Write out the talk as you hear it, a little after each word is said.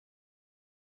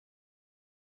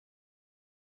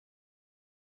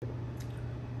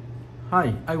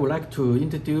Hi, I would like to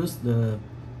introduce the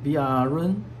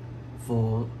VRROOM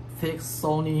for fixed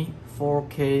Sony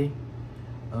 4K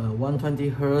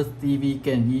 120Hz TV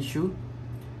gain issue.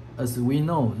 As we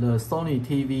know, the Sony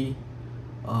TV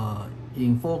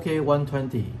in 4K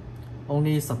 120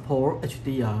 only support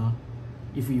HDR.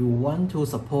 If you want to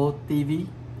support TV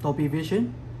Dolby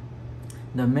Vision,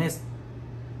 the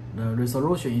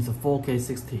resolution is 4K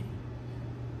 60.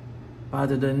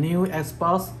 But the new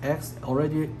Xbox X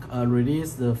already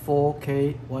released the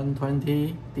 4K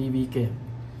 120 TV game.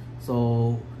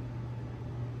 So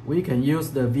we can use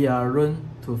the VRROOM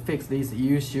to fix this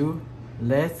issue.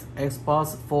 Let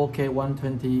Xbox 4K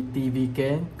 120 TV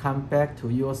game come back to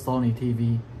your Sony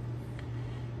TV.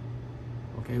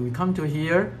 Okay, we come to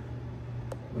here.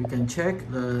 We can check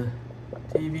the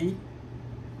TV.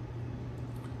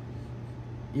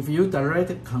 If you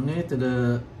directly connect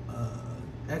the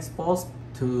Xbox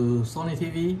to Sony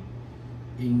TV,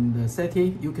 in the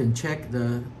setting you can check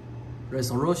the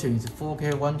resolution is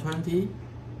 4K 120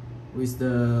 with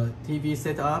the TV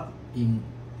setup in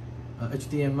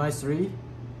HDMI2.1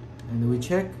 and we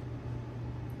check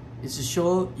it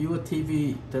show your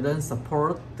TV doesn't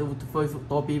support the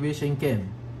Dolby Vision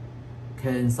game,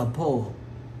 can support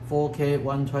 4K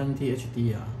 120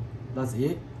 HDR. That's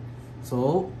it.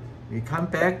 So we come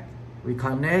back, we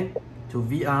connect to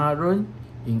VRROOM.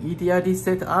 In EDID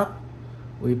setup,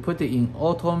 we put it in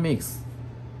auto mix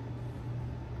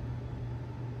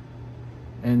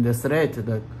and select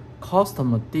the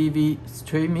custom TV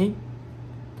streaming,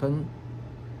 turn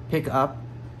pick up,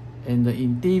 and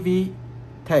in TV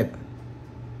tab,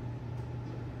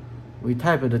 we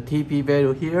type the TP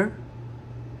value here.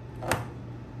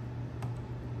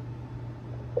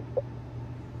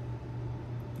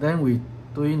 Then we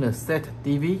doing the set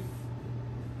TV.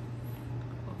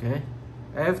 Okay.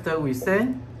 After we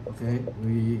send, okay,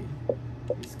 we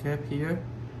escape here.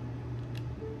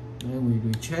 Then we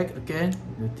recheck again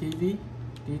the TV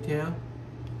detail.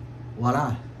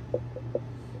 Voila!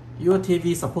 Your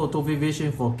TV support Dolby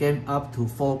Vision for game up to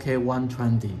 4K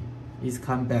 120. It's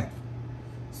come back.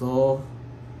 So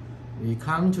we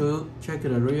come to check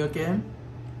the real game.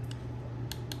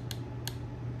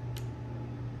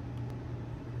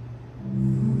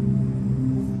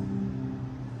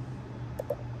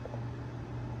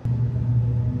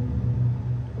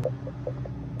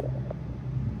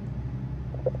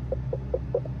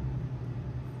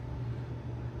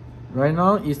 Right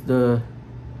now is the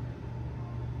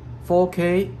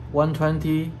 4K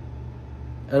 120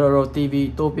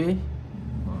 LLTV Dolby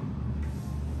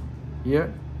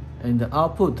here, and the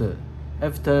output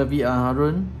after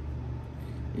VRROOM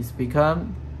is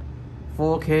become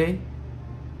 4K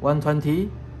 120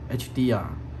 HDR.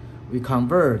 We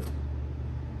convert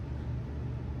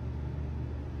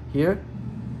here.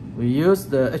 We use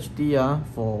the HDR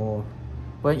for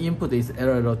when input is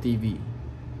LLTV.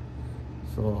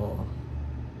 So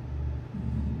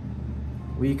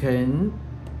we can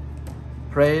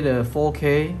play the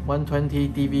 4K 120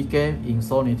 TV game in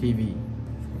Sony TV.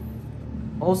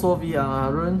 Also,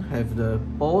 VRROOM have the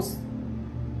both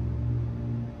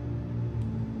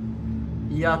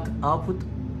earc output.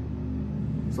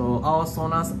 So our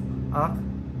Sonos earc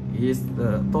is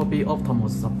the Dolby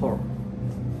Optimus support,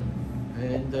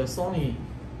 and the Sony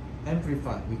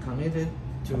amplifier we connected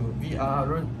to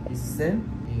VRROOM is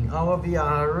same. In our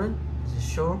VRROOM, it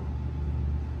show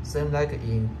same like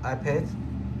in iPad.